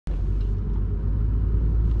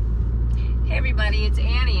Hey everybody, it's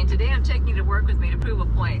Annie, and today I'm taking you to work with me to prove a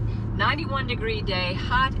point. 91-degree day,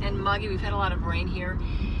 hot and muggy. We've had a lot of rain here.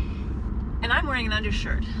 And I'm wearing an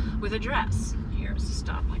undershirt with a dress. Here's the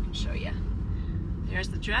stop, I can show you. There's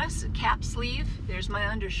the dress, a cap sleeve. There's my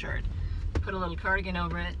undershirt. Put a little cardigan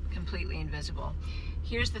over it, completely invisible.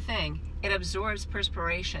 Here's the thing, it absorbs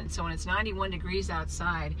perspiration, so when it's 91 degrees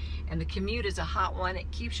outside and the commute is a hot one,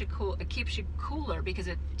 it keeps you cool. It keeps you cooler because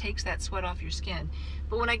it takes that sweat off your skin.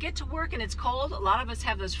 But when I get to work and it's cold, a lot of us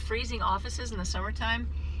have those freezing offices in the summertime.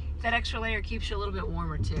 That extra layer keeps you a little bit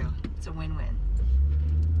warmer too. It's a win-win.